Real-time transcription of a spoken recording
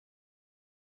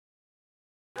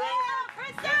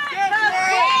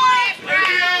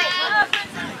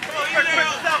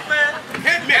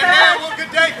Well,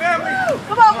 good day, family.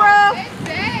 Come on, bro.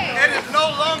 It is no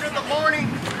longer the morning.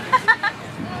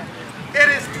 It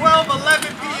is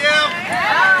 12:11 p.m.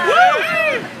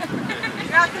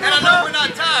 And I know we're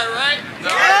not tired, right?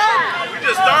 No, we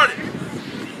just started.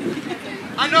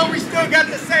 I know we still got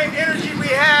the same energy we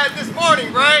had this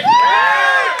morning, right?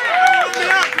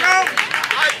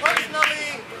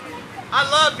 I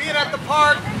love being at the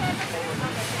park.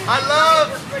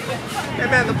 Hey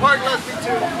man, the park loves me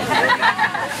too.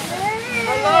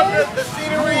 I love the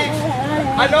scenery.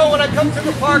 I know when I come to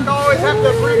the park, I always have to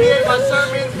abbreviate my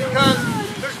sermons because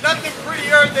there's nothing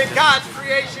prettier than God's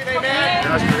creation, amen?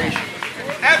 God's creation.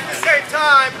 At the same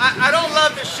time, I don't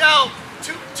love to shout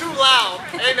too loud,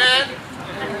 amen?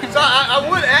 So I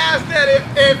would ask that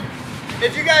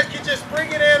if you guys could just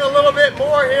bring it in a little bit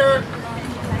more here,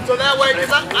 so that way,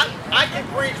 because I can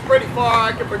preach pretty far,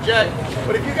 I can project,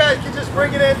 but if you guys could just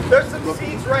bring it in, there's some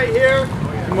seats right here.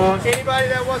 Come on. Anybody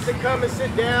that wants to come and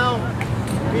sit down,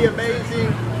 be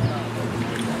amazing.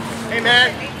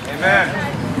 Amen. Amen.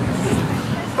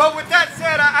 But with that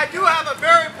said, I do have a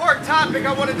very important topic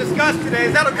I want to discuss today.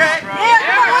 Is that okay?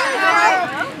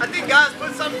 I think God's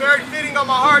put something very fitting on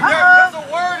my heart. There's a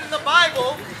word in the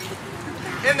Bible,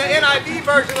 in the NIV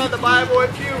version of the Bible,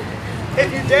 if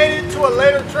you date it to a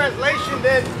later translation,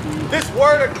 then this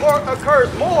word occurs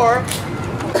more.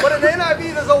 But in the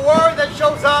NIV, there's a word that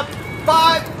shows up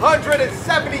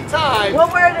 570 times.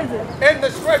 What word is it? In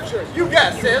the scriptures. You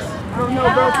guess, sis. I don't know,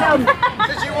 bro. Tell me.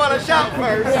 Since you want to shout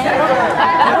first. You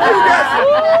guess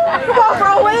it. Come on,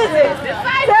 bro. What is it?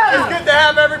 It's good to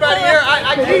have everybody here.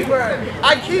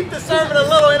 I keep the sermon a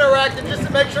little interactive just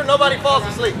to make sure nobody falls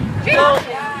asleep. So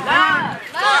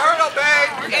I heard obey,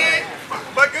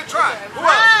 but good try. Who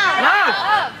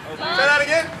else? Say that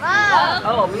again?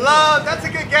 Love. That's a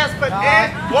good guess, but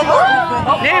one more.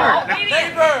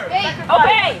 Neighbor.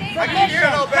 Obey. I keep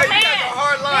hearing obey. You guys are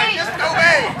hard line. Just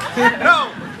obey. No.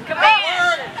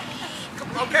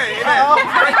 Okay,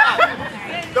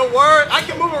 amen. The word, I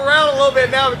can move around a little bit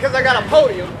now because I got a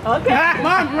podium. Okay. Come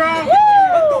on, bro.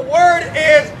 But the word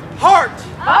is heart.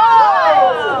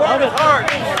 Oh! The word is heart.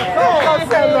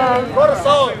 Go to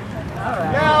soul.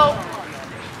 Now,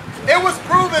 it was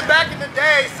proven back in the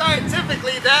day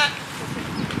scientifically that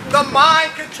the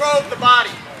mind controls the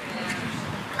body.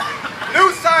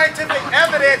 New scientific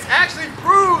evidence actually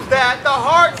proves that the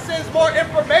heart sends more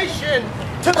information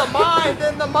to the mind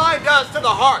than the mind does to the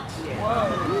heart.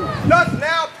 Thus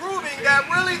now proving that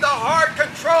really the heart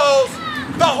controls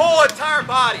the whole entire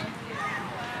body.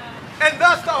 And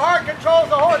thus the heart controls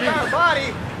the whole entire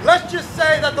body. Let's just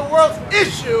say that the world's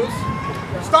issues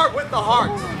start with the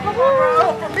heart.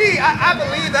 So for me, I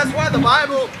believe that's why the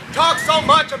Bible talks so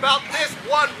much about this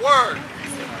one word.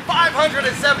 570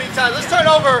 times. Let's turn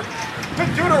over to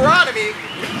Deuteronomy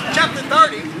chapter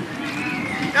 30.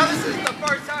 Now this isn't the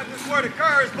first time this word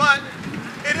occurs, but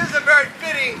it is a very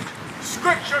fitting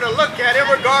scripture to look at in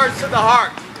regards to the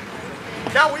heart.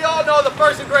 Now we all know the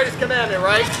first and greatest commandment,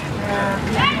 right?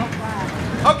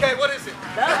 Okay, what is it?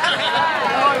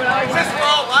 Since we're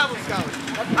all Bible scholars,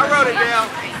 I wrote it down.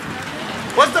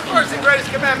 What's the first and greatest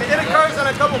commandment? It occurs in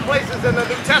a couple places in the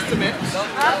New Testament. No,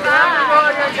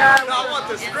 I want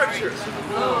the scriptures.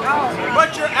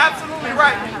 But you're absolutely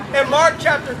right. In Mark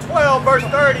chapter 12, verse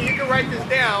 30, you can write this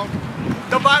down.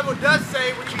 The Bible does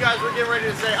say what you guys were getting ready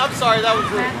to say. I'm sorry, that was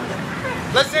rude.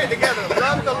 Let's say it together.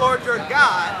 Love the Lord your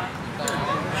God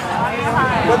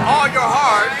with all your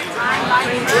heart,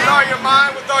 with all your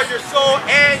mind, with all your soul,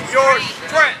 and your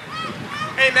strength.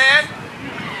 Amen.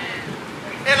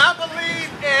 And I believe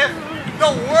if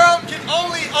the world can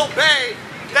only obey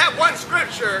that one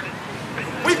scripture,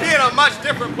 we'd be in a much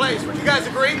different place. Would you guys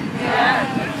agree? Yeah.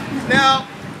 Now,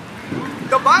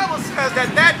 the Bible says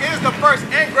that that is the first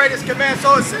and greatest command.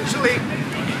 So essentially,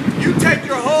 you take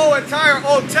your whole entire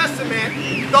Old Testament,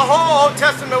 the whole Old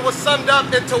Testament was summed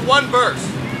up into one verse.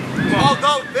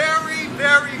 Although very,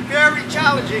 very, very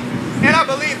challenging. And I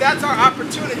believe that's our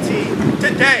opportunity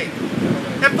today.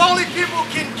 If only people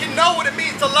can know what it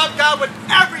means to love God with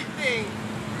everything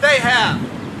they have.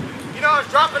 You know, I was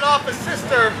dropping off a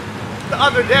sister the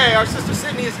other day. Our sister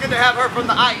Sydney, it's good to have her from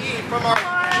the IE, from our...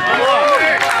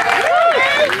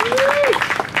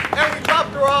 And we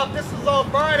dropped her off. This was on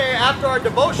Friday after our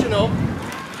devotional.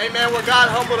 Amen, where God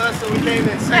humbled us and we came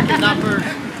in second, not first.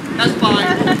 That's fine.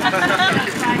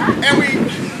 And we...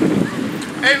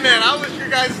 Amen, I was your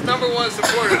guys' #1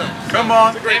 supporter though. Come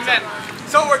on. Amen.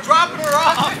 So we're dropping her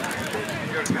off.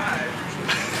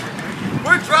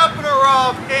 we're dropping her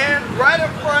off, and right in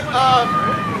front of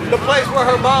the place where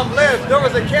her mom lives, there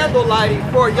was a candle lighting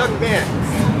for a young man.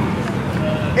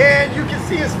 And you can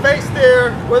see his face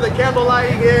there where the candle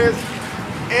lighting is.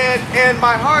 And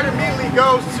my heart immediately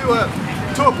goes to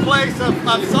a place of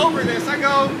soberness. I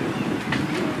go,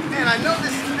 man, I know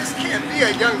this can't be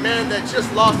a young man that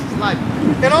just lost his life.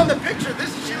 And on the picture,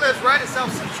 she lives right in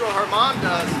South Central, her mom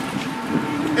does.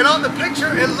 And on the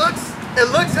picture, it looks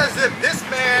as if this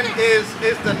man is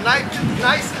the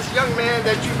nicest young man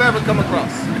that you've ever come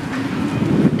across.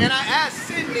 And I asked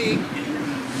Sydney,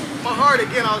 my heart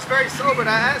again, I was very sober, and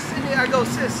I asked Sydney, I go,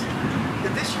 sis,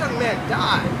 did this young man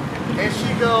die? And she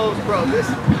goes, bro, this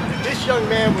young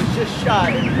man was just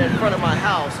shot in front of my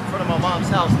house, in front of my mom's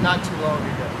house not too long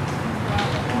ago.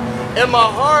 And my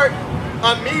heart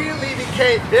immediately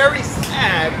became very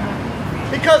sad,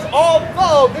 because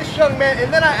although this young man,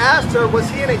 and then I asked her, was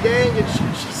he in a gang? And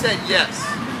she said yes.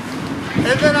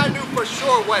 And then I knew for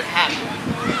sure what happened.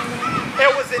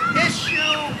 It was an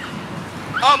issue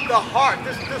of the heart.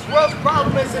 This world's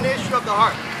problem is an issue of the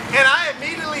heart. And I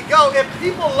immediately go, if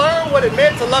people learn what it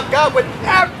meant to love God with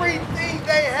everything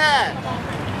they had,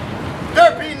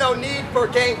 there'd be no need for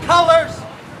gang colors.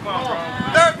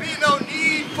 There'd be no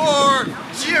need for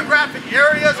geographic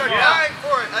areas or dying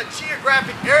for a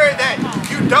geographic area that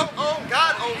you don't own.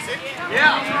 God owns it.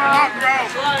 Yeah.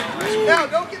 Now,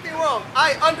 don't get me wrong.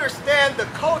 I understand the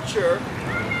culture.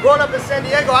 Growing up in San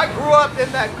Diego, I grew up in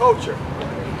that culture.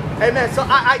 Amen. So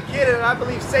I get it, and I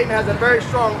believe Satan has a very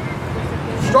strong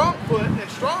foot and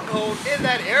stronghold in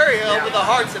that area over the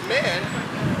hearts of men.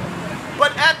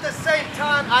 But at the same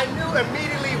time, I knew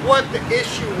immediately what the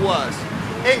issue was.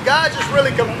 And God just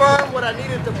really confirmed what I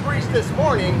needed to preach this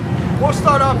morning. We'll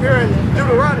start off here in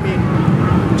Deuteronomy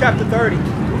chapter 30.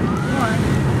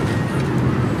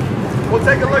 We'll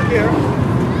take a look here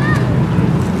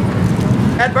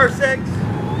at verse 6.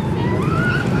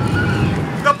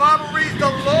 The Bible reads, the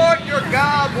Lord your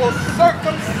God will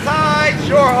circumcise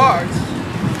your hearts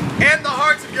and the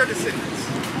hearts of your descendants,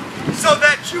 so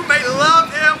that you may love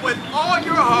him with all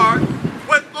your heart,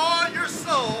 with all your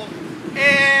soul,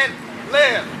 and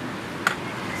live.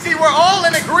 See, we're all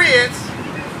in agreement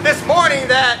this morning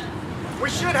that we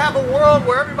should have a world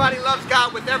where everybody loves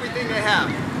God with everything they have.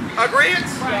 Agreement?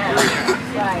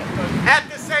 Right. At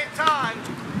the same time,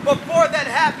 before that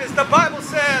happens, the Bible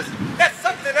says that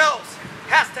something else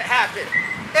has to happen.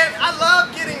 And I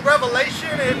love getting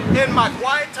revelation in my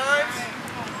quiet times.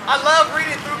 I love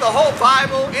reading through the whole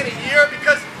Bible in a year,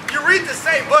 because you read the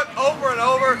same book over and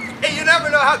over, and you never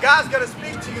know how God's going to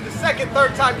speak to you the second,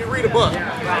 third time you read a book.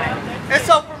 And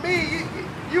so for me,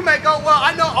 you may go, well,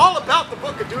 I know all about the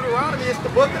book of Deuteronomy. It's the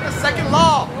book of the second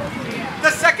law.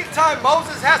 The second time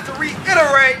Moses has to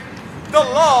reiterate the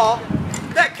law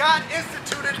that God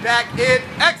instituted back in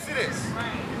Exodus.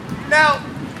 Now,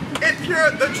 if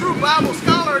you're the true Bible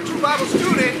scholar, a true Bible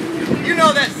student, you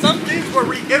know that some things were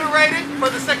reiterated for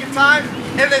the second time,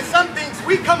 and then some things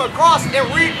we come across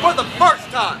and read for the first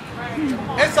time.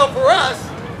 And so for us,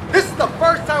 this is the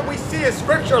first time we see a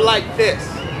scripture like this.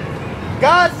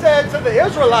 God said to the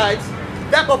Israelites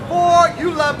that before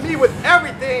you love me with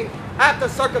everything, I have to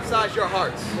circumcise your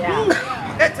hearts.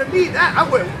 And to me, that I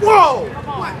went, whoa!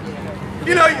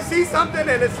 You know, you see something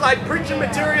and it's like preaching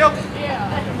material.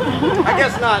 I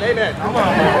guess not, amen.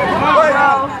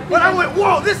 But I went,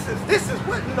 whoa, this is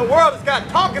what in the world is God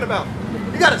talking about?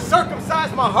 You got to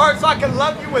circumcise my heart so I can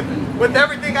love you with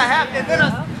everything I have.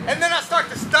 And then I start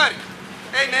to study.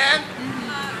 Amen.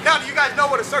 Now, do you guys know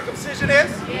what a circumcision is?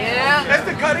 Yeah. It's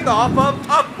the cutting off of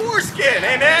a foreskin.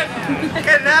 Amen.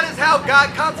 And that is how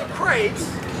God consecrates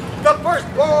the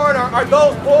firstborn or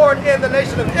those born in the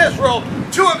nation of Israel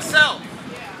to himself.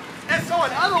 And so,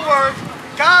 in other words,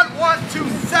 God wants to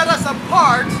set us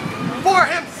apart for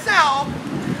himself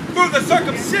through the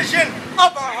circumcision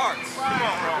of our hearts.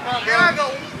 And I go,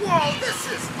 whoa,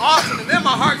 this is awesome. And then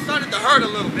my heart started to hurt a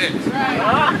little bit.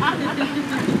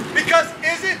 Because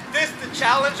isn't this the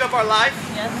challenge of our life?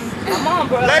 Yes. Come on,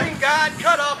 brother. Letting God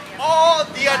cut off all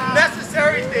the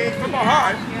unnecessary things from our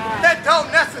heart that don't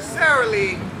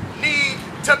necessarily need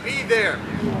to be there.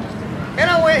 And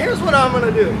I went, here's what I'm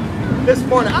going to do this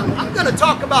morning. I'm going to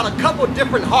talk about a couple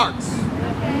different hearts.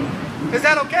 Is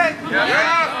that okay?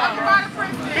 Yeah.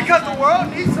 Because the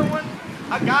world needs someone,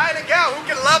 a guy and a gal who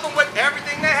can love them with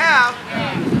everything they have,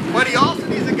 but he also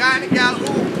needs a guy and a gal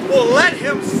who will let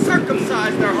him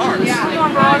circumcise their hearts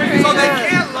so they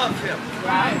can love him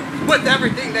with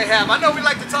everything they have. I know we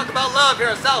like to talk about love here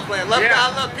at Southland. Love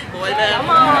God, love people, amen? Come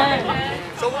on.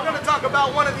 So we're going to talk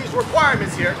about one of these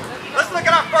requirements here. Let's look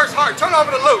at our first heart. Turn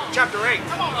over to Luke chapter 8.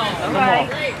 Come on.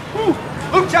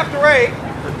 Luke chapter 8,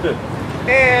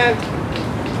 and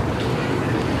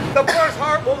the first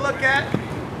heart we'll look at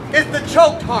is the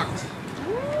choked heart.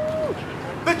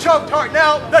 The choked heart.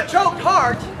 Now, the choked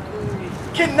heart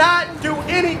cannot do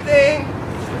anything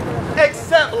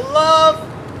except love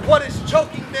what is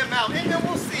choking them out. And then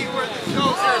we'll see where this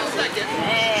goes here in a second.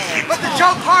 But the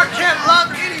choked heart can't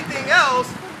love anything else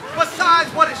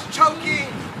besides what is choking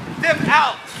them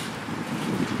out.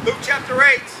 Luke chapter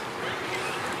 8.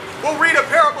 We'll read a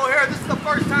parable here. This is the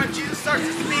first time Jesus starts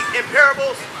to speak in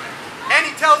parables. And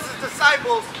he tells his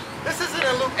disciples, this isn't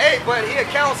in Luke 8, but he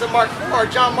accounts in Mark 4.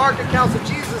 John Mark accounts of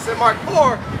Jesus in Mark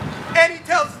 4. And he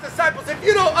tells his disciples, if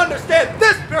you don't understand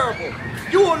this parable,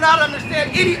 you will not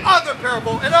understand any other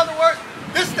parable. In other words,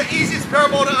 this is the easiest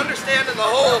parable to understand in the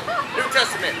whole New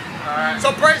Testament.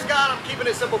 So praise God, I'm keeping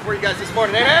it simple for you guys this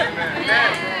morning. Amen?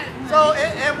 Amen. So,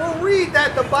 and we'll read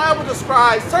that the Bible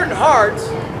describes certain hearts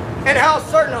and how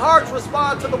certain hearts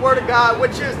respond to the Word of God,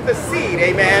 which is the seed.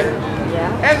 Amen?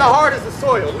 Yeah. And the heart is the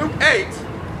soil. Luke 8.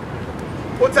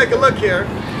 We'll take a look here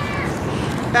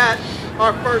at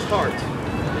our first heart.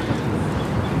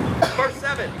 Verse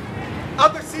 7.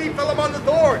 Other seed fell among the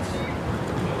thorns.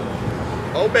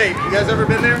 Oh, babe, you guys ever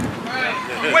been there?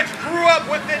 Which grew up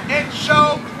with it and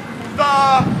choked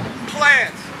the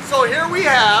plants. So here we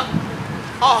have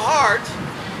a heart,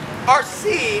 our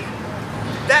seed,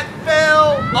 that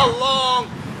fell along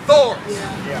thorns.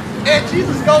 And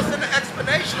Jesus goes into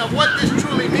explanation of what this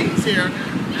truly means here.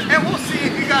 And we'll see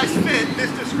if you guys fit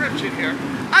this description here.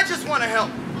 I just want to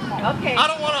help. Okay. I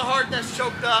don't want a heart that's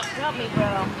choked up. Help me,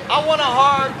 bro. I want a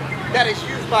heart that is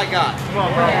used by God. Come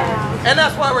on, bro. Yeah. And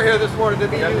that's why we're here this morning, to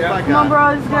be used by God. Come on,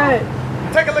 bro. It's good.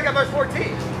 Take a look at verse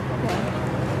 14.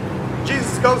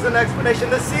 Jesus goes into explanation.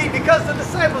 The seed, because the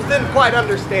disciples didn't quite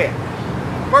understand.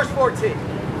 Verse 14.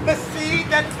 The seed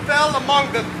that fell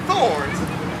among the thorns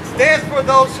stands for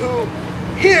those who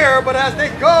hear, but as they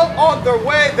go on their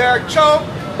way, they are choked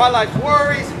by life's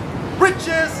worries,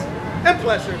 riches, and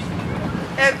pleasures.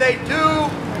 And they do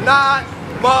not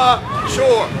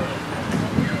mature.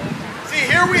 See,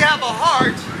 here we have a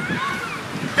heart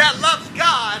that loves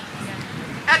God,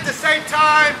 at the same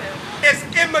time is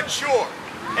immature.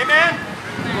 Amen?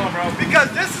 Come on, bro. Because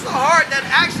this is a heart that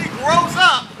actually grows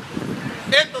up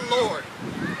in the Lord.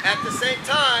 At the same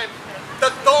time, the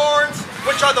thorns,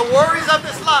 which are the worries of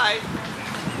this life,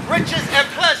 riches and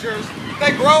pleasures,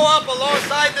 they grow up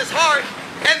alongside this heart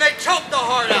and they choke the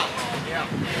heart out. Yeah.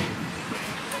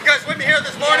 You guys with me here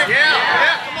this morning? Yeah.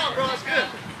 Yeah, come on, bro, that's good.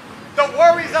 The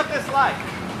worries of this life.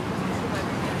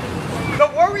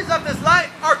 The worries of this life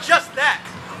are just that.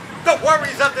 The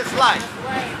worries of this life.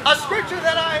 A scripture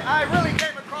that I really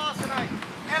came across and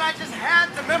I just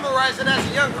had to memorize it as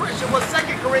a young Christian was 2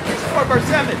 Corinthians 4 verse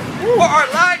 7. For our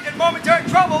light and momentary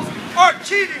troubles are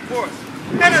achieving for us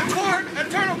an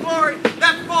eternal glory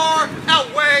that far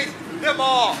outweighs them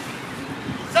all.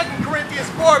 2 Corinthians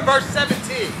 4 verse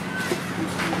 17.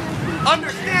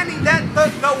 Understanding that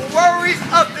the worries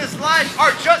of this life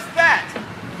are just that,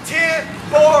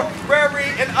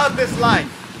 temporary and of this life.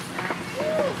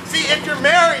 See, if you're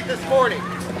married this morning,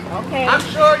 okay, I'm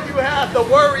sure you have the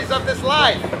worries of this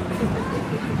life.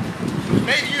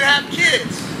 Maybe you have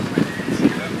kids.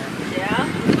 Yeah.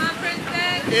 Come on,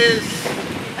 Princeton. Is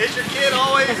your kid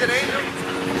always an angel?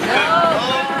 No.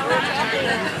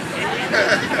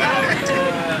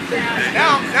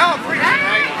 Now I'm preaching,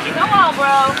 right? Come on,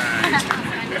 bro.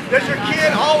 Does your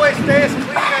kid always stay as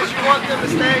clean as you want them to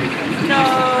stay?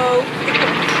 No.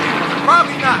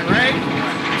 Probably not, right?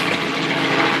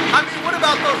 I mean, what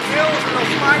about those bills and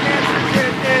those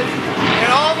finances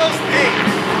and all those things?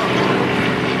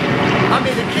 I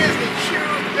mean, the kids need shoes,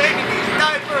 the baby needs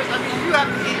diapers. I mean, you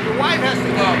have to eat, your wife has to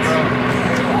eat.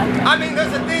 I mean,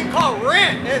 there's a thing called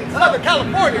rent in Southern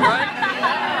California, right?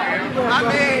 I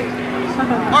mean,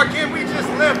 or can we just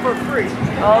live for free?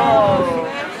 Oh.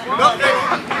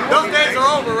 Those days are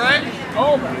over, right?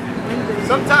 Over.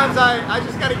 Sometimes I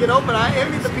just got to get open. I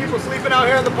envy the people sleeping out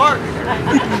here in the park.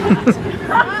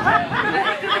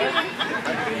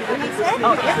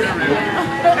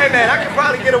 Hey man, I could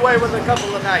probably get away with a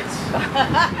couple of nights.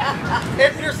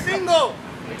 If you're single,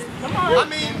 I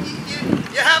mean,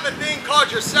 you have a thing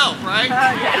called yourself, right?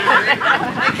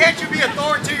 And can't you be a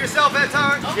thorn to yourself at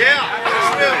times? Yeah.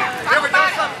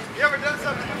 You ever done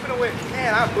something stupid and went,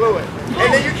 man, I blew it.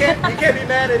 And then you can't be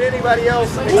mad at anybody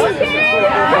else.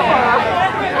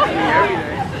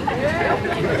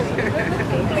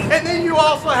 And then you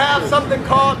also have something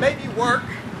called maybe work.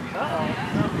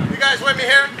 You guys with me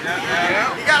here?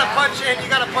 Yeah. You gotta punch in, you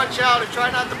gotta punch out, and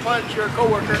try not to punch your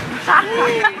coworker.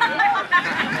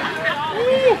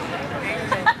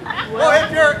 Well,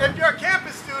 if you're a campus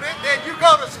and you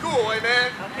go to school,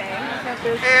 amen. Okay.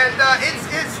 And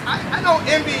I don't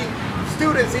envy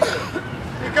students either,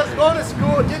 because going to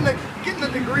school, getting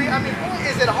a degree, I mean, boy,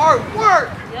 is it hard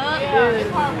work. Yeah, it's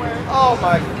hard work. Oh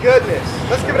my goodness.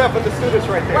 Let's give it up for the students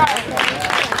right there.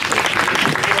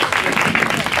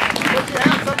 But you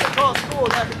have something called school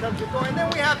that becomes your goal, and then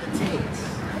we have the teens.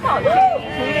 Come on,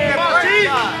 And praise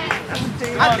God,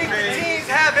 I think the teens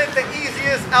have it the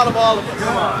easiest out of all of us.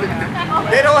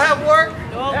 They don't have work.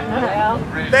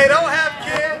 They don't have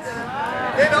kids.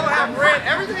 They don't have rent.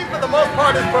 Everything for the most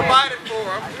part is provided for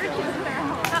them.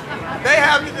 They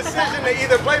have the decision to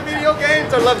either play video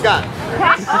games or love God.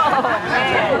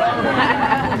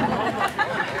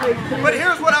 But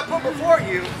here's what I put before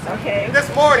you this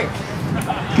morning.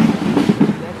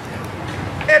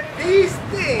 If these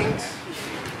things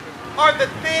are the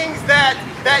things that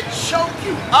choke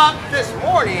you up this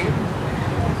morning,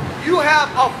 you have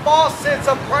a false sense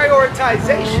of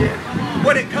prioritization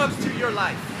when it comes to your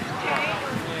life.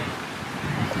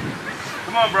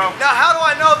 Come on, bro. Now, how do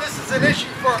I know this is an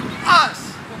issue for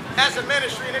us as a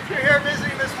ministry? And if you're here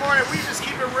visiting this morning, we just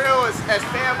keep it real as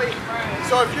family.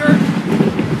 So if you're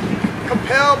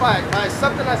compelled by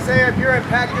something I say, if you're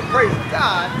impacted, praise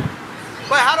God.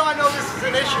 But how do I know this is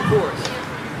an issue for us?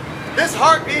 This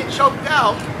heart being choked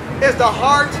out is the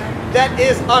heart that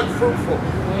is unfruitful.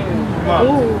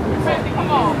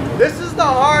 This is the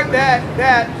heart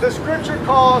that the scripture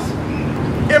calls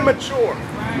immature.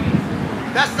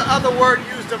 That's the other word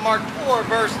used in Mark 4,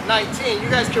 verse 19. You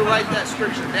guys can write that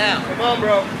scripture down. Come on,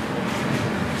 bro.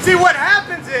 See, what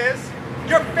happens is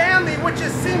your family, which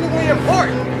is seemingly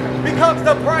important, becomes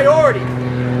the priority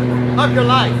of your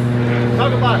life.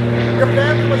 Talk about it. Your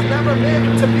family was never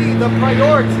meant to be the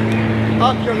priority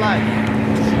of your life.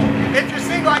 If you're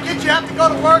single, I get you have to go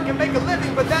to work and make a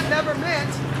living, but that never meant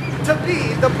to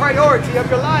be the priority of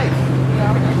your life.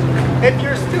 If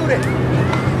you're a student,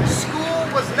 school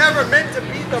was never meant to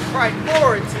be the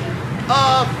priority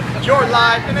of your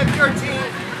life. And if you're a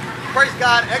teen, praise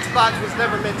God, Xbox was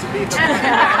never meant to be the priority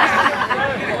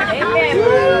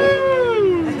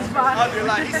of your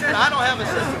life. He said, I don't have a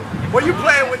system. Well, you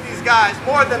playing with these guys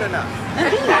more than enough.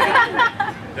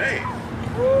 Dang.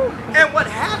 And what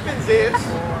happens is,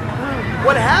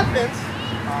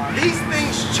 these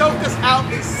things choke us out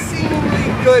these seemingly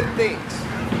good things.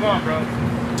 Come on, bro.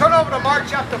 Turn over to Mark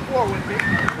chapter 4 with me.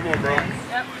 Come on, bro.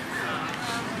 Yep.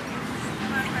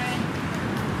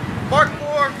 Mark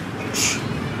 4.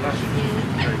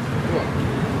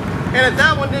 And if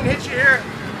that one didn't hit you here,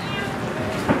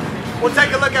 we'll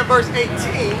take a look at verse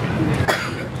 18.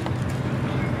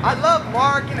 I love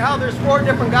Mark and how there's 4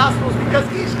 different gospels because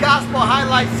each gospel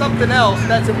highlights something else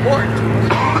that's important.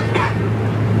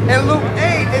 In Luke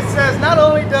 8, it says not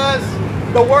only does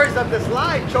the worries of this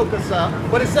life choke us up,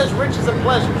 but it says riches and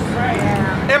pleasures.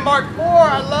 Yeah. In Mark 4,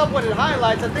 I love what it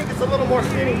highlights. I think it's a little more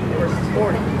fitting for us this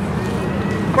morning.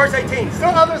 Verse 18, still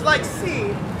others like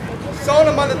seed sown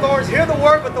among the thorns hear the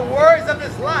word, but the worries of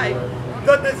this life,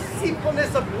 the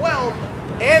deceitfulness of wealth,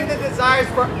 and the desires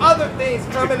for other things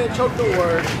come in and choke the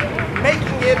word,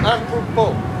 making it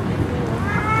unfruitful.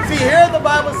 See, here the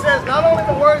Bible says not only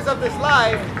the worries of this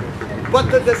life, but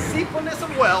the deceitfulness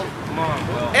of wealth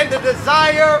and the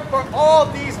desire for all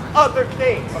these other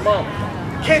things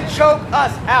can choke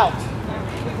us out.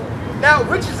 Now,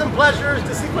 riches and pleasures,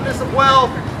 deceitfulness of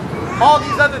wealth, all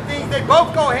these other things, they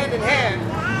both go hand in hand.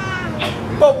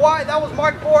 But why? That was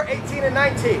Mark 4, 18 and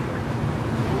 19.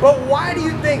 But why do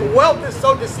you think wealth is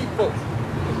so deceitful?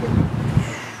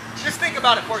 Just think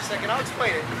about it for a second. I'll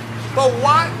explain it. But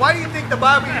why do you think the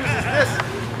Bible uses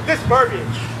this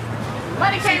verbiage?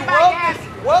 See,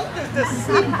 wealth is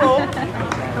deceitful.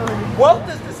 Wealth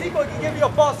is deceitful. It can give you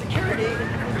a false security,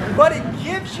 but it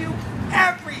gives you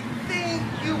everything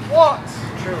you want.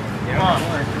 True.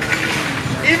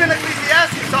 Even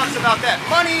Ecclesiastes talks about that.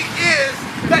 Money is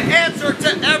the answer to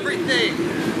everything.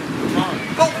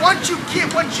 But once you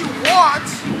get what you want,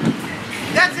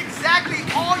 that's exactly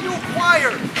all you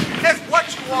acquire is what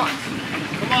you want.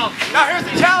 Come on. Now here's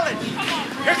the challenge.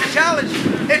 Here's the challenge.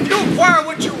 If you acquire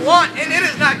what you want and it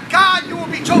is not God, you will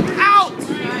be choked out.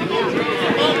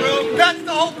 That's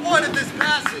the whole point of this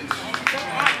passage.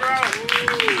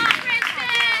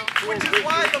 Which is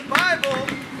why the Bible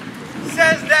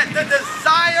says that the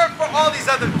desire for all these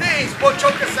other things will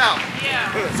choke us out.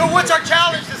 So what's our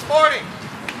challenge this morning?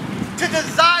 To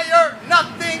desire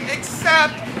nothing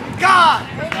except God.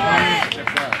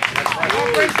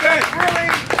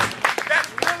 That's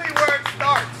really where it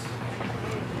starts.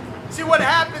 See, what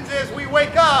happens is we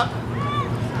wake up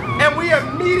and we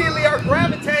immediately are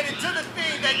gravitated to the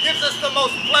thing that gives us the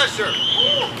most pleasure.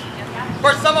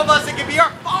 For some of us, it can be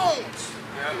our phones.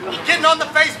 Getting on the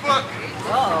Facebook,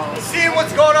 seeing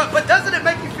what's going on. But doesn't it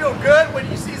make you feel good when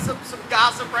you see some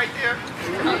gossip right there?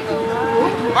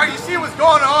 Or you see what's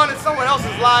going on in someone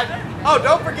else's life? Oh,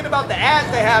 don't forget about the ads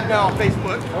they have now on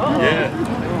Facebook. Yeah.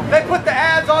 They put the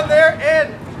ads on there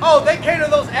and, oh, they cater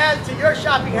those ads to your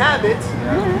shopping habits.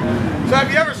 So have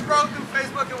you ever scrolled through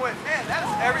Facebook and went, man, that's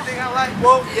everything I like?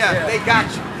 Well, yeah, they got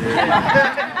you.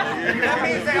 That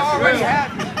means they already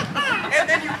have you. And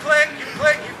then you click, you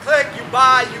click, you click, you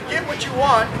buy, you get what you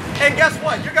want. And guess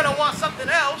what? You're going to want something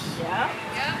else.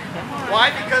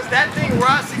 Why? Because that thing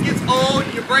rusts, it gets old,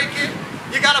 you break it,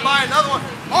 you got to buy another one.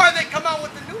 Or they come out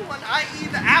with the new one,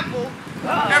 i.e. the Apple,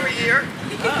 every year.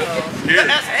 The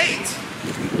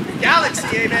S8. Galaxy,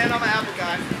 hey man, I'm an Apple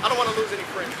guy. I don't want to lose any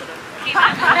friends for that.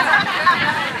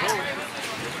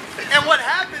 And what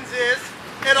happens is,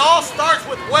 it all starts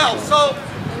with wealth. So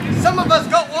some of us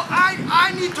go, well,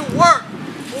 I need to work.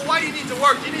 Well, why do you need to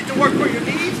work? Do you need to work for your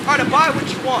needs or to buy what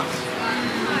you want?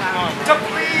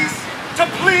 To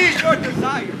please your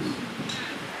desires.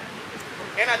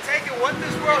 And I take it what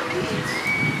this world needs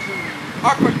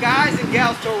are for guys and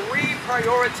gals to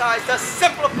reprioritize, to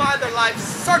simplify their lives,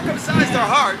 circumcise their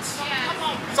hearts,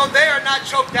 so they are not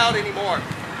choked out anymore.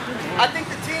 I think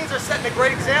the teens are setting a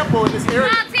great example in this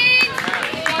area. So the teens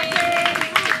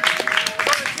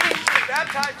should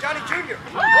baptize Johnny Jr.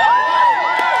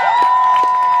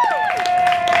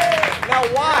 Now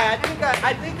why?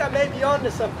 I think I may be on to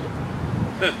something.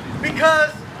 Because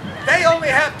they only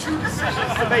have 2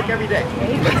 decisions to make every day.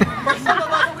 For some of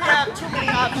us, we have too many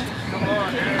options.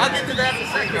 I'll get to that in a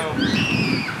second.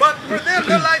 But for them,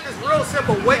 their life is real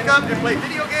simple. Wake up and play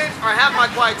video games or have my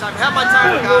quiet time. Have my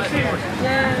time with God in the morning.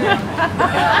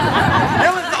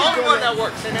 Dylan's the only one that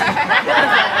works. His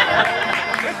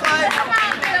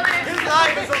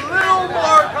life is a little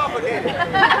more complicated.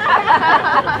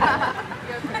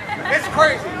 It's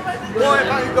crazy. Boy,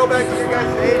 if I could go back to your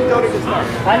guys' age, don't even start.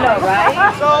 I know,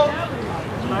 right?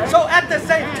 So at the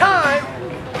same time,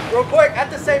 real quick, at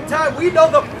the same time, we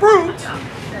know the fruit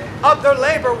of their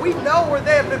labor. We know where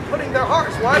they have been putting their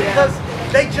hearts. Why? Because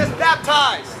they just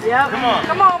baptized. Yeah.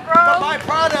 Come on, bro. The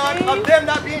byproduct of them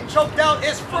not being choked out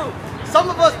is fruit. Some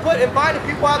of us put inviting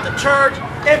people out to church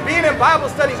and being in Bible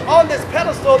studies on this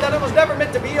pedestal that it was never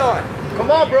meant to be on. Come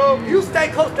on, bro. You stay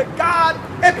close to God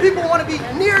and people want to be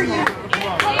near you.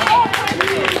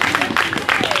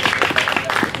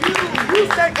 You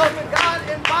stay close to God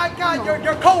and by God,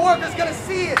 your co-worker's going to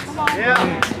see it.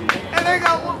 And they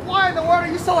go, well, why in the world are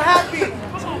you so happy?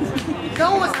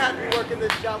 No one's happy working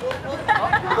this job.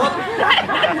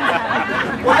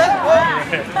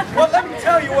 Well, let me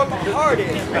tell you what my heart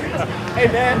is.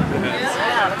 Amen.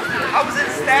 I was in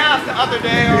staff the other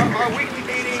day, our weekly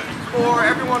meeting for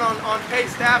everyone on paid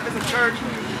staff in the church.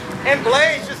 And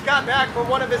Blaze just got back from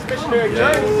one of his missionary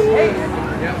journeys in Haiti.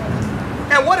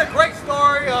 And what a great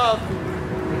story of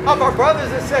our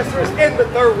brothers and sisters in the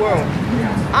third world.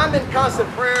 I'm in constant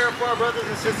prayer for our brothers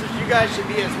and sisters. You guys should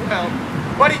be as well.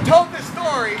 But he told this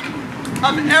story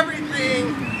of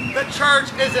everything the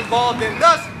church is involved in.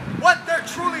 Thus, what they're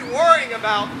truly worrying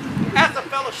about as a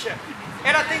fellowship.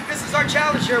 And I think this is our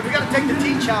challenge here. We got to take the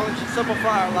teen challenge and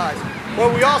simplify our lives.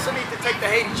 But we also need to take the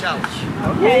Haiti challenge.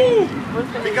 Okay.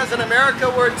 Because in America,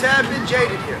 we're a tad bit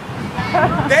jaded here.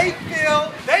 They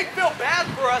feel bad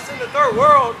for us in the third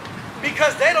world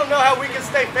because they don't know how we can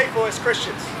stay faithful as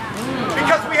Christians.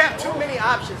 Because we have too many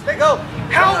options. They go,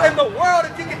 how in the world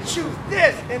if you can choose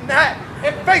this and that,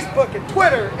 and Facebook and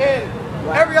Twitter and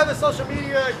every other social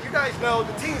media, you guys know,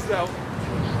 the teens know.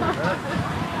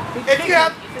 If you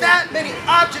have that many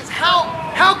options,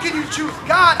 how can you choose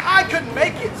God? I couldn't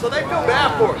make it, so they feel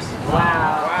bad for us.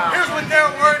 Wow. Here's what they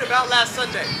were worried about last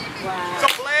Sunday. Wow. So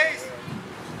Blaze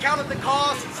counted the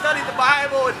cost and studied the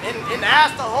Bible and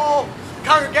asked the whole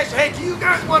congregation, hey, do you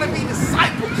guys want to be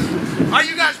disciples? Are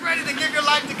you guys ready to give your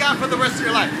life to God for the rest of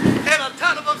your life? And a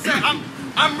ton of them said,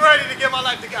 I'm ready to give my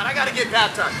life to God. I got to get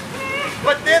baptized.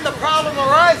 But then the problem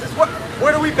arises,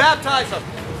 where do we baptize them?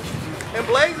 And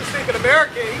Blaze is thinking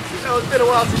American. You know, it's been a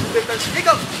while since he's been there. He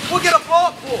goes, we'll get a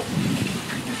ball pool.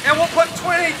 And we'll put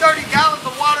 20, 30 gallons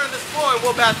of water in this pool and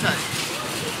we'll baptize.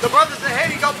 The brothers in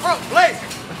Haiti go, bro, Blaze,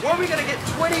 where are we going to get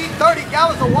 20, 30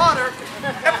 gallons of water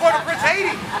at Port-au-Prince,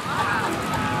 Haiti?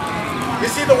 You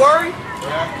see the worry?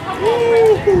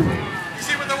 You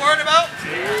see what they're worried about?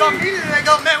 So immediately they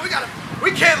go, man,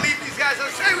 we can't leave these guys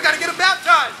unsafe. We got to get them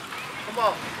baptized. Come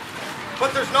on.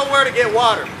 But there's nowhere to get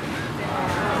water.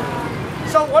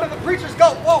 So one of the preachers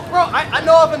go, whoa, bro, I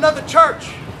know of another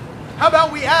church. How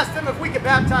about we ask them if we can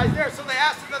baptize there? So they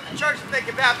asked another church if they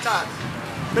can baptize.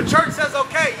 The church says,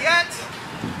 okay, yet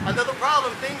Another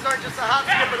problem, things aren't just a hop,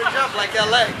 skip, and a jump like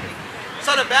LA.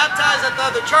 So to baptize at the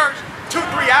other church,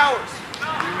 2-3 hours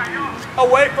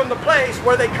away from the place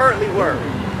where they currently were.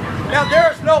 Now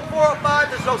there's no 405,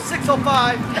 there's no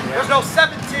 605, there's no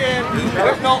 710,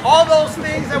 there's no all those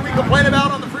things that we complain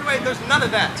about on the freeway, there's none of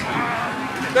that.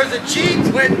 There's a Jeep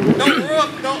with no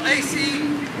roof, no AC,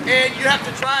 and you have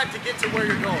to drive to get to where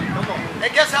you're going. Come on.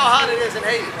 And guess how hot it is in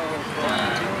Haiti?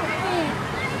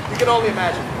 You can only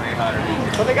imagine.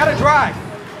 So they gotta drive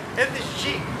in this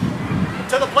Jeep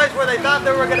to the place where they thought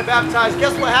they were gonna baptize.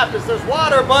 Guess what happens? There's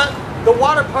water, but the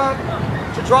water pump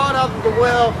to draw it out of the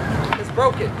well is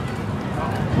broken.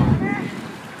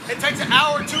 It takes an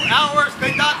hour, 2 hours.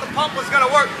 They thought the pump was gonna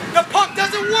work. The pump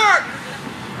doesn't work!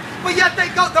 But yet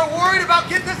they're worried about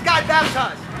getting this guy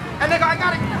baptized. And they go,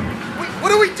 what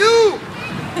do we do?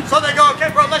 So they go, okay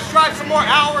bro, let's drive some more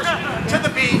hours to the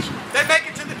beach. They make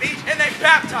it to the beach and they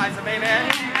baptize him,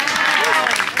 amen?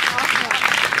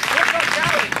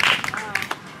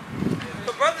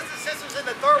 The brothers and sisters in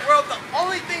the third world, the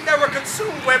only thing they were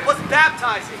consumed with was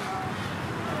baptizing.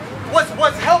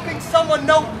 Was helping someone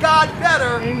know God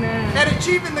better. Amen. And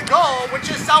achieving the goal, which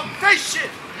is salvation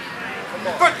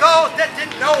for those that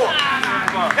didn't know Him.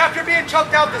 After being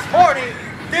choked out this morning,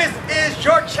 this is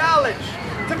your challenge,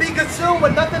 to be consumed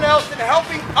with nothing else than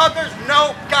helping others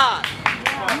know God.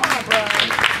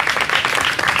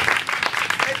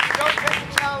 If you don't take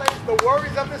the challenge, the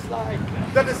worries of this life,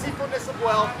 the deceitfulness of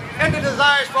wealth, and the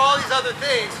desires for all these other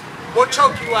things will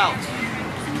choke you out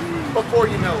before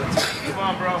you know it. Come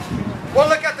on, bro. We'll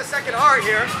look at the second heart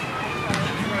here,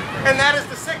 and that is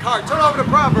the sick heart. Turn over to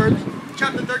Proverbs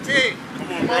chapter 13.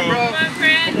 Come on, bro.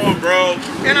 Come on, bro.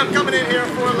 And I'm coming in here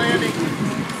for a landing.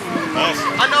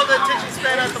 Awesome. I know the attention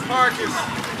span at the park is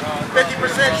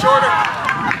 50% shorter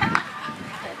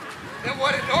than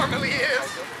what it normally is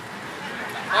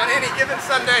on any given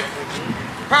Sunday.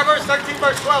 Proverbs 13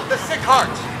 verse 12, the sick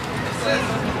heart.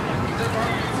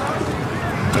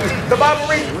 The Bible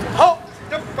reads, hope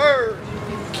deferred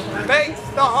makes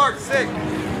the heart sick,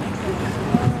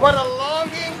 but a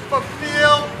longing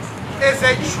fulfilled is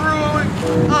a truth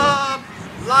of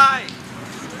life.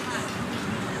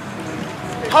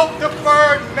 Hope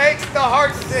deferred makes the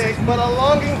heart sick, but a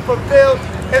longing fulfilled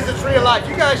is a tree of life.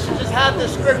 You guys should just have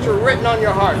this scripture written on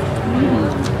your heart.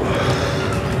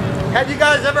 Have you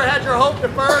guys ever had your hope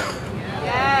deferred?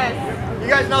 Yes. You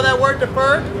guys know that word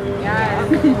deferred?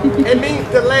 Yes. It means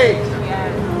delayed.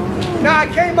 Yes. Now I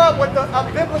came up with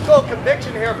a biblical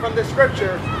conviction here from this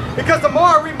scripture because the more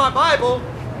I read my Bible,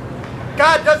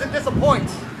 God doesn't disappoint.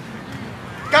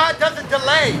 God doesn't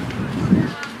delay.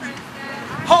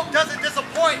 Hope doesn't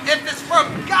disappoint if it's from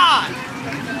God.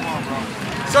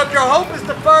 So if your hope is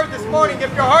deferred this morning,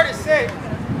 if your heart is sick,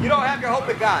 you don't have your hope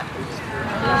in God.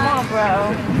 Come on,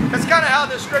 bro. That's kind of how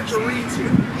this scripture reads here.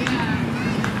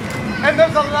 And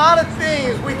there's a lot of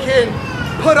things we can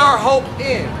put our hope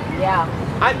in. Yeah.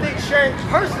 I think sharing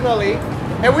personally,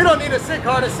 and we don't need a sick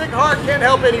heart can't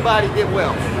help anybody get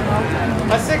well.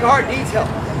 A sick heart needs help.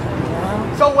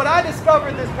 So what I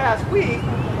discovered this past week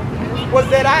was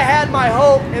that I had my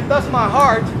hope and thus my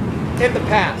heart in the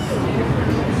past.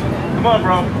 Come on,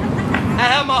 bro. I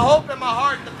had my hope and my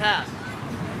heart in the past.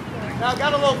 Now I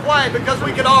got a little quiet because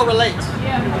we can all relate.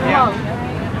 Yeah.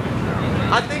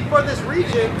 I think for this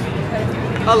region,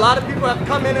 a lot of people have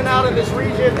come in and out of this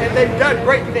region and they've done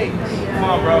great things. Come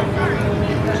on, bro.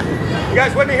 You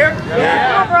guys with me here?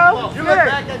 Yeah, bro. You look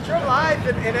back at your life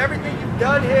and everything you've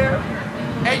done here,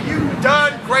 and you've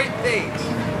done great things.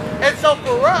 And so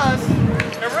for us,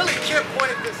 and really Chip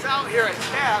pointed this out here at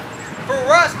staff, for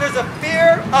us there's a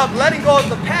fear of letting go of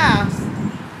the past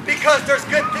because there's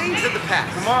good things in the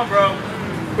past. Come on, bro.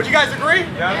 Would you guys agree?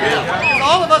 Yeah. Because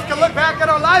all of us can look back at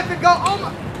our life and go, oh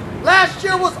my, last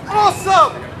year was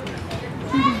awesome.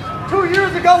 2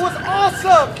 years ago was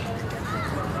awesome.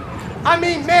 I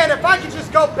mean, man, if I could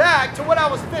just go back to when I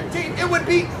was 15, it would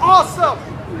be awesome.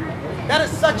 That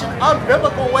is such an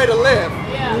unbiblical way to live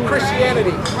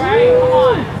Christianity. Right. Come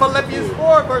on. Philippians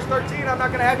 4, verse 13, I'm not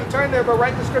going to have you turn there, but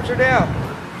write the scripture down.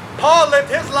 Paul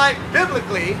lived his life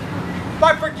biblically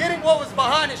by forgetting what was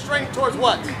behind and straining towards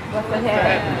what? What's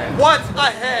ahead? What's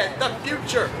ahead, the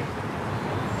future.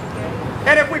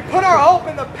 And if we put our hope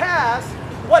in the past,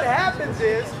 what happens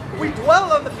is we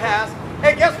dwell on the past,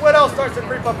 and guess what else starts to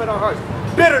creep up in our hearts?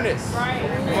 Bitterness. Right.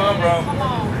 Come on, bro. Come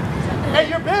on. And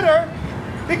you're bitter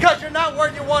because you're not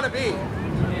where you want to be.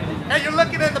 And you're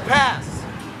looking in the past.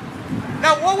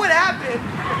 Now what would happen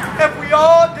if we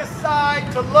all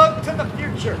decide to look to the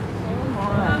future?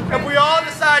 If we all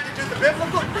decide to do the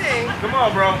biblical thing? Come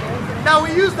on, bro. Now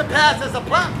we use the past as a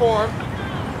platform,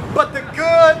 but the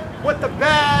good with the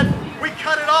bad, we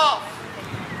cut it off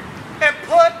and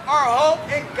put our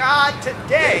hope in God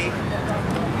today,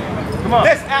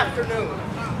 this afternoon.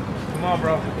 Come on,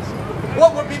 bro.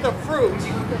 What would be the fruit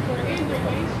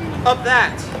of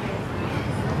that?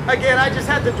 Again, I just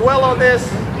had to dwell on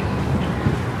this.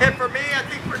 And for me, I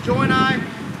think for Joy and I,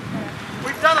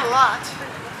 we've done a lot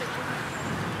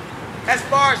as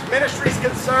far as ministry is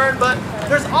concerned, but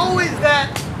there's always that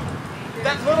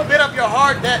little bit of your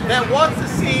heart that wants to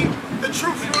see the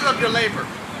true fruit of your labor.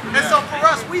 And so for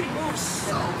us, we've moved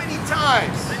so many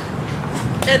times.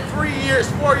 In 3 years,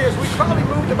 4 years, we've probably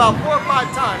moved about 4 or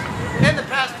 5 times in the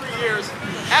past 3 years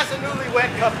as a newlywed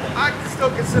couple. I still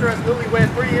consider us newlywed.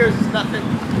 3 years is nothing.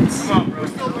 We're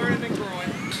still learning and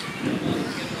growing.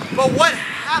 But what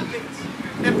happens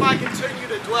if I continue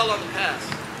to dwell on the past?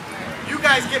 You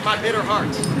guys get my bitter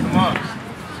heart. Come on.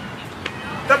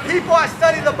 The people I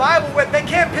study the Bible with, they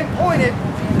can't pinpoint it,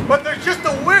 but there's just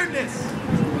awareness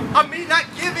of me not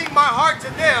giving my heart to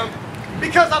them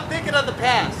because I'm thinking of the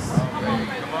past.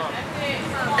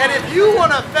 And if you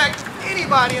want to affect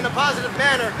anybody in a positive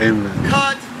manner,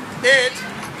 cut it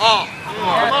off.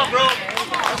 Come on, bro.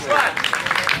 That's right.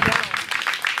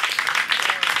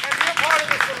 And be a part of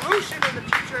the solution in the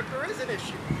future if there is an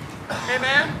issue.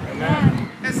 Amen? Amen.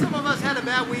 And some of us had a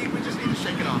bad week, we just need to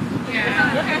shake it off.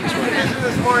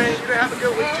 This morning, you're going to have a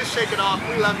good week, just shake it off.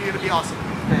 We love you, it'll be awesome.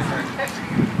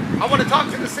 I want to talk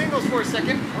to the singles for a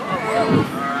second.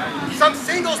 Some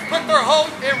singles put their hope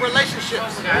in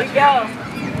relationships. There you go.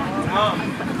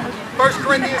 1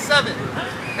 Corinthians 7.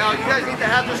 Now, you guys need to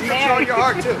have this scripture on your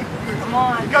heart too. Come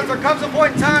on. Because there comes a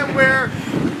point in time where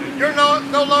you're no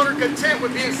longer content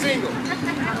with being single.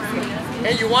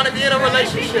 And you want to be in a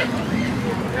relationship.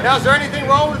 Now, is there anything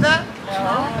wrong with that?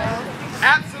 No.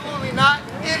 Absolutely not.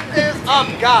 It is of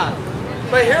God.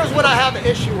 But here's what I have an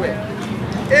issue with.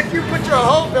 If you put your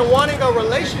hope in wanting a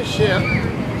relationship,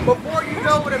 before you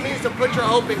know what it means to put your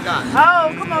hope in God. Oh,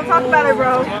 come on, talk about it,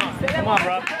 bro. Come on,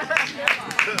 bro.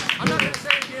 I'm not going to say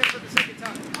it again for the second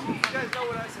time. You guys know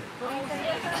what I said.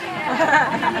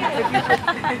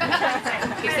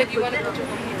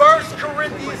 1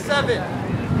 Corinthians 7.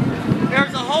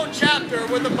 There's a whole chapter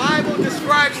where the Bible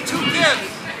describes 2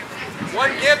 gifts.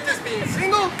 One gift is being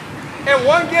single, and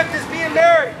one gift is being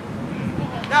married.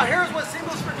 Now here's what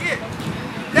singles forget.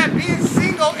 That being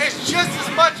single is just as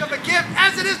much of a gift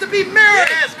as it is to be married.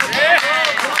 Yes.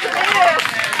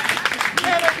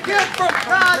 And a gift from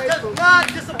God does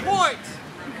not disappoint.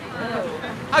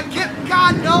 A gift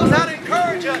God knows how to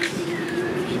encourage us.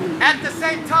 At the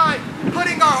same time,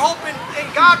 putting our hope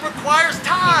in God requires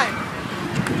time.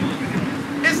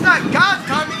 It's not God's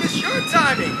timing, it's your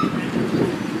timing.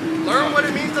 Learn what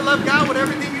it means to love God with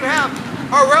everything you have,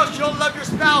 or else you'll love your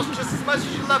spouse just as much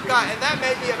as you love God, and that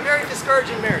may be a very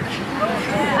discouraging marriage.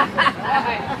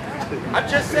 I'm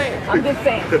just saying. I'm just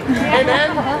saying.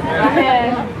 Amen?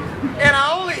 Amen. And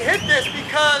I only hit this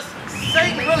because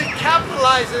Satan really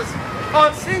capitalizes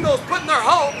on singles putting their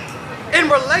hope in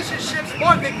relationships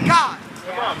more than God.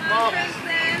 Come on, come on.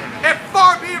 And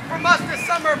far be it from us this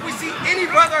summer if we see any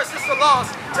brother or sister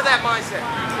lost to that mindset.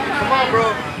 Come on,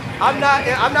 bro. I'm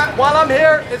not, while I'm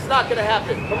here, it's not going to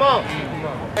happen. Come on.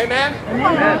 Amen?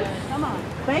 Amen. Come on.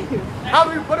 Thank you. How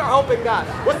do we put our hope in God?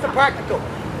 What's the practical?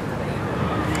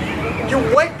 You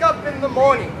wake up in the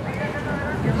morning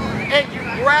and you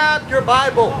grab your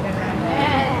Bible.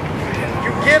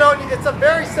 You get on, it's a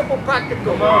very simple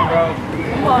practical. Come on, bro.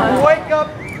 Come on. You wake up,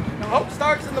 hope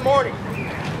starts in the morning.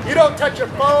 You don't touch your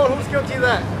phone. Who's guilty of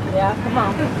that? Yeah, come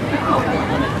on.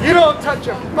 You don't touch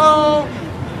your phone.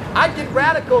 I get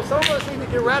radical. Some of us need to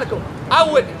get radical. I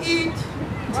wouldn't eat.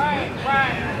 Right.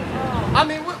 I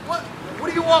mean, what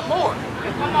do you want more?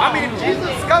 I mean, if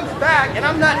Jesus comes back and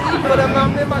I'm not eating, but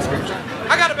I'm in my scripture,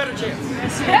 I got a better chance.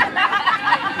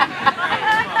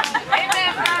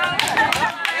 Amen, bro.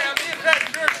 Hey, I'm being fed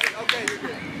spiritually. Okay, you're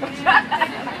good.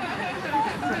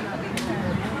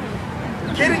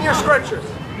 Get in your scriptures.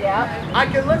 Yeah. I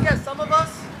can look at some of us.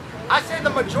 I say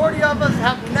the majority of us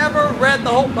have never read the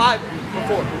whole Bible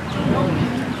before.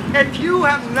 If you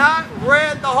have not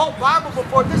read the whole Bible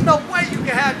before, there's no way you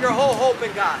can have your whole hope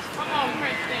in God. Come on,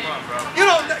 Princeton.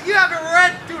 You haven't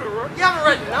read Deuteronomy, you haven't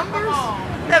read Numbers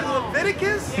and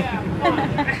Leviticus,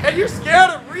 and you're scared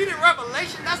of reading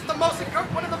Revelation. That's the one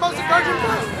of the most encouraging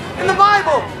books in the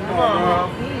Bible. Come on,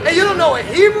 bro. And you don't know what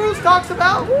Hebrews talks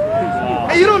about,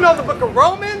 and you don't know the book of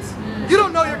Romans. You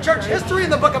don't know your church history in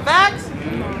the book of Acts.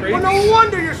 Well, no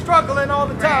wonder you're struggling all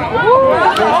the time.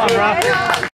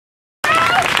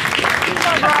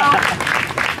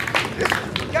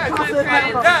 Guys,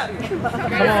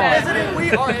 isn't it?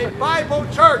 We are a Bible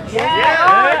church.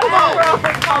 Yeah. Come on, bro.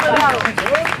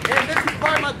 And this is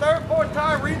probably my third, fourth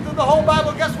time reading through the whole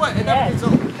Bible. Guess what? It never gets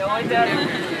old.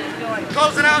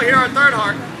 Closing out here, our third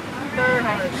heart.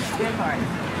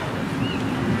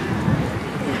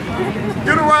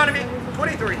 Deuteronomy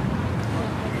 23.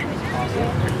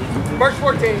 Verse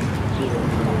 14.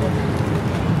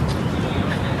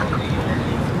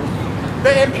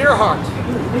 The impure heart.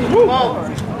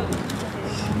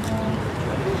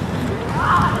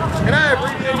 And I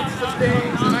abbreviated some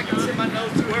things, and I can send my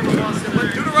notes to whoever wants it.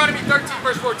 But Deuteronomy 13,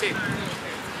 verse 14.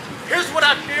 Here's what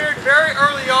I feared very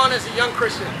early on as a young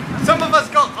Christian. Some of us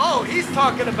go, oh, he's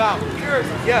talking about purity.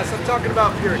 Yes, I'm talking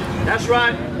about purity. That's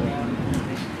right.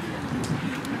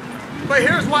 But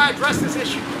here's why I address this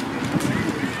issue.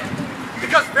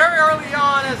 Because very early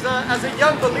on, as a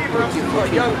young believer, as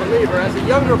a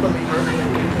younger believer,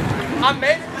 I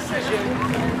made a decision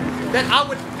that I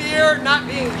would fear not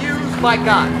being used by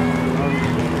God.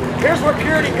 Here's where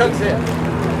purity comes in.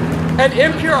 An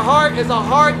impure heart is a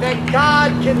heart that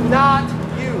God cannot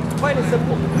use, plain and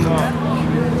simple.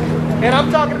 And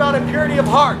I'm talking about impurity of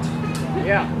heart,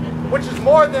 which is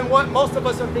more than what most of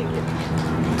us are thinking.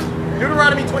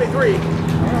 Deuteronomy 23,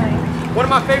 one of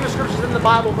my favorite scriptures in the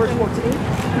Bible, verse 14.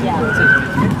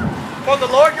 For the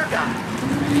Lord your God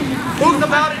moves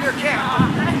about in your camp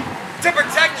to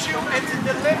protect you and to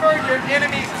deliver your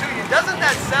enemies to you. Doesn't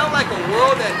that sound like a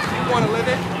world that you want to live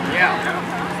in? Yeah.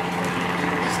 You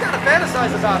just got to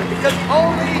fantasize about it, because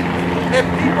only if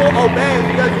people obey,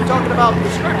 because you're talking about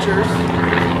the scriptures,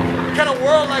 can a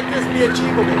world like this be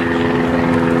achievable.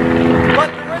 But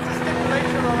there is a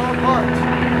stipulation on our part.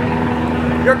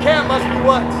 Your camp must be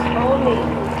what? Holy.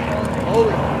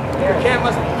 Holy. Your camp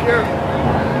must be pure,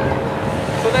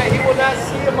 so that he will not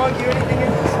see among you anything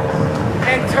indecent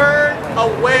and turn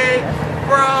away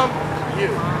from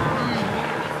you.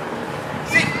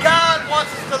 See, God wants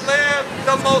us to live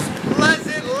the most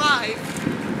pleasant life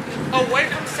away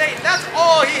from Satan. That's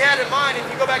all he had in mind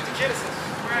if you go back to Genesis.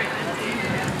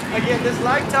 Again, this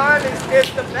lifetime is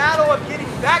the battle of getting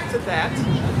back to that.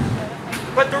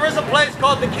 But there is a place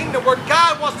called the kingdom where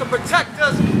God wants to protect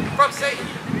us from Satan,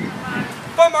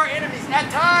 from our enemies. At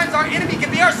times, our enemy can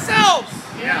be ourselves.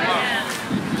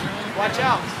 Watch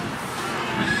out.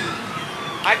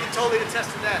 I can totally attest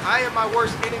to that. I am my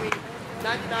worst enemy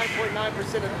 99.9%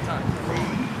 of the time.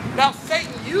 Now,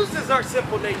 Satan uses our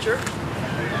simple nature,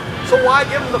 so why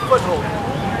give him the foothold?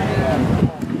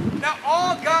 Now,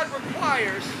 all God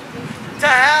requires to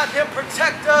have him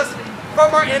protect us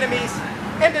from our enemies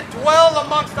and to dwell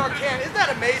amongst our camp. Isn't that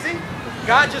amazing?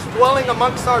 God just dwelling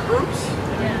amongst our groups.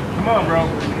 Come on, bro.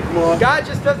 Come on. God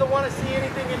just doesn't want to see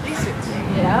anything indecent.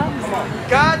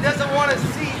 God doesn't want to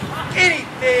see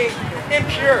anything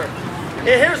impure. And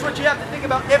here's what you have to think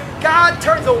about. If God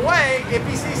turns away, if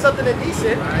he sees something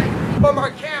indecent from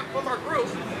our camp, from our group,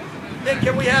 then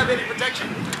can we have any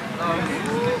protection?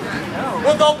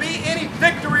 Will there be any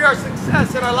victory or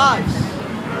success in our lives?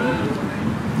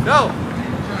 No.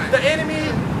 The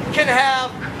enemy can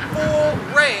have full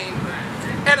reign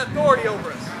and authority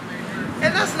over us.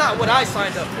 And that's not what I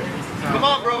signed up for. Come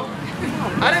on, bro.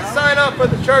 I didn't sign up for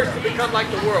the church to become like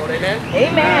the world, amen?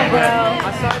 Amen, bro.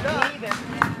 I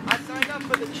signed up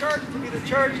for the church to be the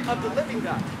church of the living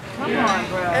God. Come on,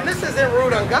 bro. And this isn't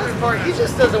rude on God's part. He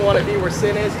just doesn't want to be where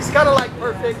sin is. He's kind of like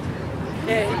perfect,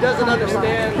 and he doesn't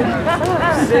understand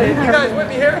sin. You guys with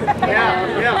me here?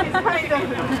 Yeah.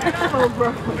 Oh,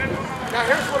 bro. Now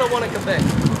here's what I want to convey.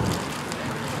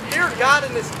 Fear God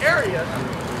in this area,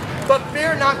 but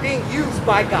fear not being used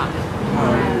by God.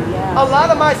 A lot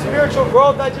of my spiritual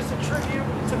growth I just attribute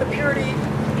to the purity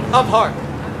of heart.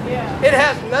 It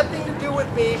has nothing to do with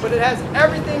me, but it has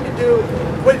everything to do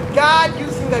with God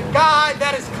using a guy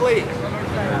that is clean.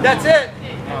 That's it.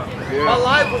 My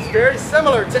life was very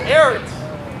similar to Aaron's.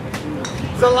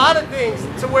 There's a lot of things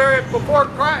to where before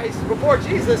Christ, before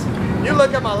Jesus, you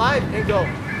look at my life and go,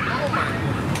 oh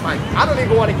my, I don't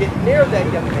even want to get near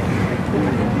that young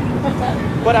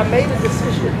man. But I made a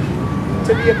decision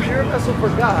to be a pure vessel for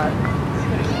God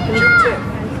June 10th,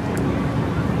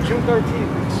 June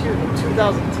 13th, excuse me,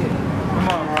 2010. Come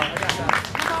on, bro.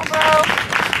 Come on, bro.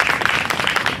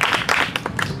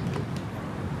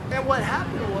 And what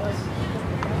happened was,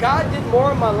 God did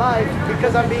more in my life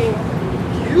because I'm being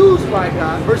used by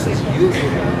God versus using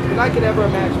Him than I could ever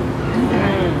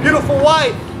imagine. Beautiful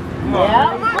wife.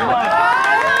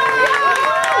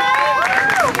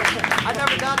 I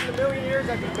never doubted in a million years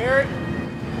I'd be married.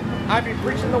 I'd be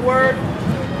preaching the word.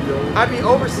 I'd be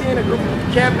overseeing a group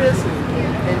of campus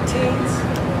and teens.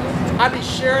 I'd be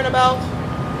sharing about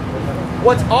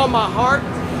what's on my heart.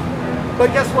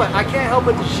 But guess what? I can't help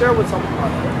but to share what's on my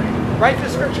heart. Write the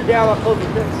scripture down, I'll close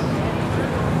with this.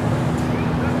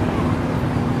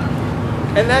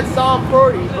 And that's Psalm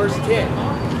 40, verse 10.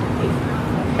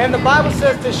 And the Bible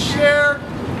says to share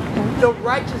the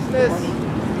righteousness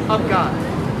of God.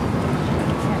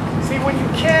 See, when you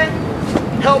can't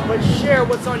help but share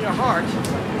what's on your heart,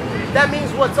 that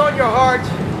means what's on your heart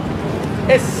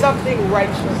is something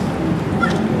righteous.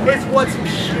 It's what's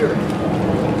pure.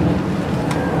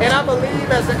 And I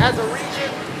believe as a region,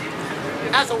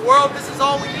 as a world, this is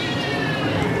all we need.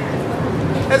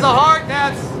 It's a heart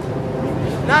that's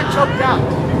not choked out.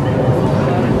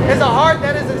 It's a heart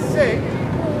that isn't sick.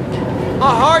 A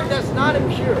heart that's not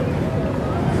impure.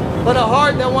 But a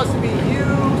heart that wants to be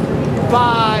used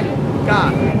by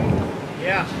God.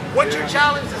 Yeah. What's your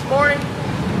challenge this morning?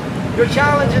 Your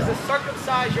challenge is to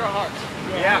circumcise your heart.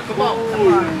 Yeah, come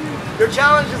on. Your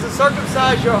challenge is to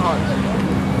circumcise your heart.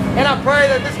 And I pray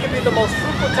that this can be the most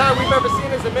fruitful time we've ever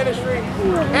seen as a ministry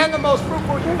and the most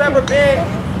fruitful you've ever been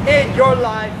in your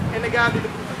life. And to God be the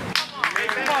glory.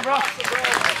 Come on, bro.